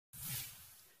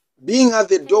Being at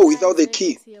the door without the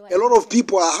key. A lot of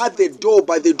people are at the door,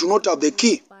 but they do not have the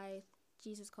key.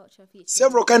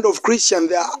 Several kind of Christians,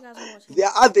 they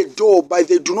are at the door, but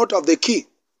they do not have the key.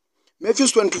 Matthew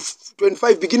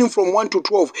 25, beginning from 1 to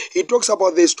 12, it talks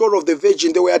about the story of the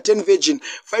virgin. There were 10 virgins.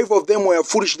 5 of them were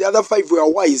foolish. The other 5 were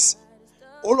wise.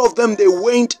 All of them, they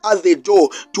went at the door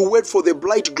to wait for the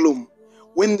bridegroom.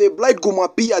 When the bridegroom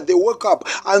appeared, they woke up,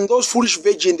 and those foolish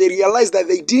virgins, they realized that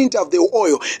they didn't have the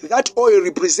oil. That oil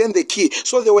represents the key.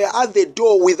 So they were at the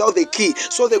door without the key.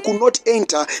 So they could not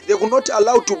enter. They could not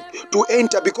allow to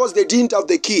enter because they didn't have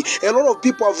the key. A lot of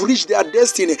people have reached their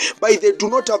destiny, but they do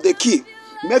not have the key.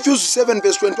 Matthew 7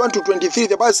 verse 21 to 23,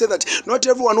 the Bible says that not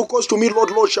everyone who calls to me,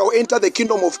 Lord, Lord, shall enter the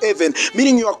kingdom of heaven.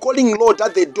 Meaning you are calling Lord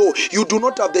at the door. You do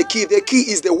not have the key. The key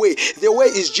is the way. The way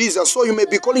is Jesus. So you may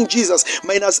be calling Jesus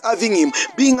minus having him.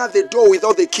 Being at the door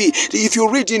without the key. If you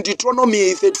read in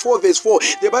Deuteronomy 34 verse 4,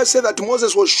 the Bible says that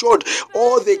Moses was showed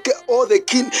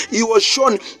he was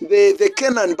shown the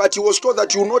Canaan, but he was told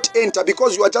that you will not enter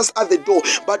because you are just at the door,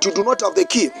 but you do not have the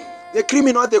key. The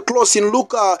criminal at the cross in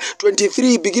Luke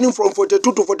 23, beginning from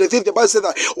 42 to 43, the Bible says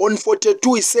that on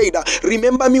 42 he said,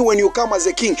 remember me when you come as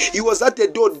a king. He was at the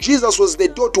door. Jesus was the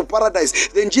door to paradise.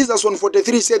 Then Jesus on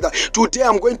 43 said that today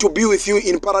I'm going to be with you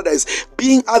in paradise.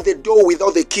 Being at the door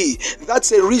without the key.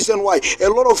 That's a reason why a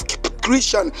lot of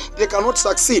Christians, they cannot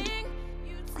succeed.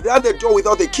 They're at the door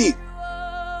without the key.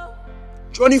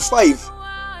 John 5.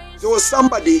 There was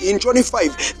somebody in John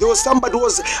 5. There was somebody who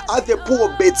was at the pool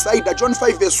of Bethsaida. John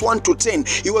 5 verse 1 to 10.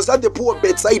 He was at the pool of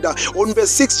Bethsaida. On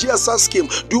verse 6, Jesus asked him,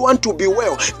 do you want to be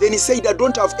well? Then he said, I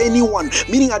don't have anyone.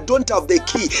 Meaning I don't have the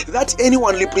key. That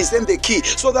anyone represents the key.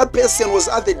 So that person was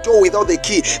at the door without the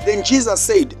key. Then Jesus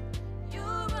said,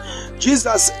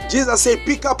 said,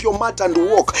 pick up your mat and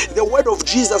walk. The word of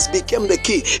Jesus became the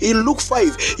key. In Luke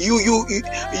 5,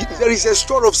 there is a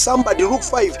story of somebody. Luke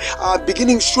 5,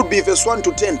 beginning should be verse 1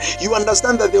 to 10. You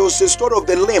understand that there was a story of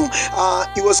the lame.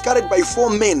 He was carried by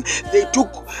 4 men. They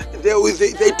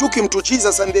took him to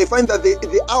Jesus, and they find that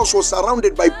the house was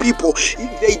surrounded by people.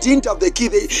 They didn't have the key.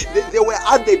 They were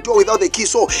at the door without the key.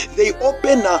 So they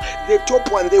opened the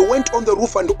top one. They went on the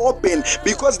roof and opened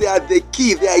because they had the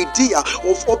key, the idea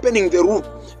of opening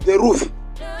the roof,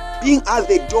 being at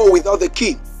the door without the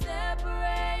key.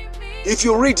 If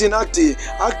you read in Act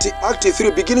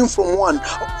 3, beginning from 1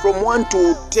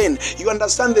 to 10, you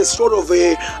understand the story of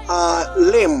a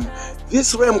lamb.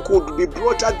 This lamb could be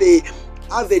brought at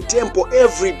the temple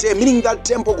every day, meaning that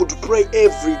temple could pray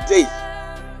every day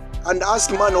and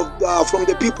ask man from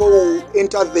the people who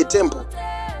entered the temple.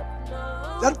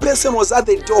 That person was at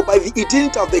the door, but he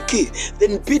didn't have the key.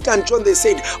 Then Peter and John, they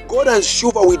said, God and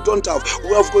Shiva we don't have.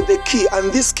 We have got the key,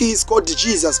 and this key is called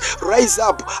Jesus. Rise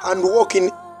up and walk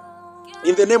in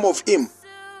the name of him.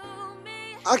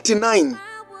 Act 9,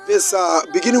 verse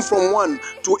beginning from 1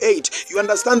 to 8. You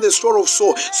understand the story of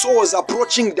Saul. Saul was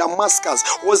approaching Damascus,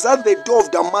 was at the door of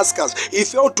Damascus. He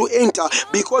failed to enter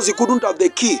because he couldn't have the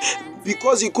key.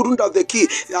 Because he couldn't have the key,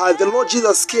 the Lord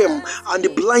Jesus came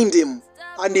and blinded him.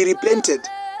 And he repented,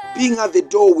 being at the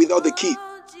door without the key.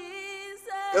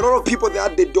 A lot of people, they are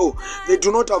at the door. They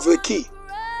do not have a key.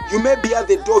 You may be at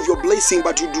the door of your blessing,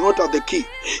 but you do not have the key.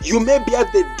 You may be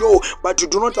at the door, but you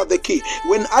do not have the key.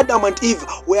 When Adam and Eve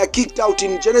were kicked out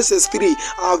in Genesis 3,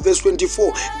 verse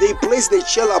 24, they placed the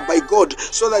cherub by God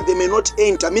so that they may not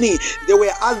enter. Meaning, they were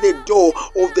at the door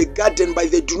of the garden, but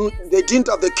they didn't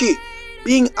have the key.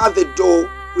 Being at the door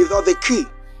without the key.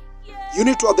 You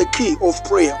need to have the key of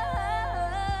prayer.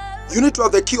 You need to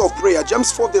have the key of prayer.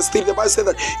 James 4 verse 3, the Bible says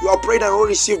that you have prayed and not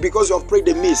received because you have prayed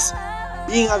amiss.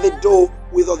 Being at the door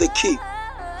without the key.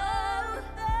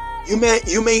 You may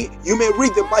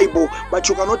read the Bible, but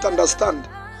you cannot understand.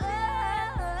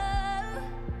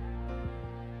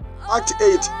 Act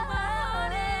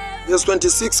 8, verse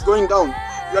 26, going down.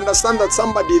 You understand that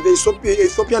somebody, the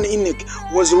Ethiopian eunuch,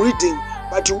 was reading,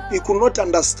 but he could not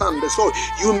understand. So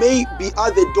you may be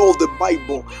at the door of the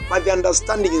Bible, but the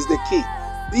understanding is the key.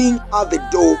 Being at the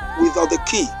door without the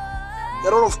key. A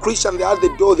lot of Christians, they are at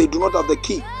the door, they do not have the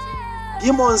key.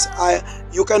 Demons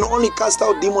you can only cast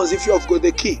out demons if you have got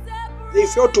the key. They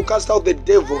failed to cast out the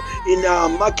devil. In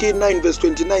Mark 9 verse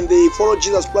 29, they followed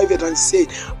Jesus private and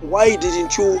said, why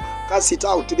didn't you cast it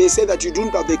out? They said that you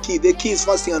don't have the key. The key is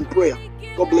fasting and prayer.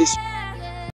 God bless you.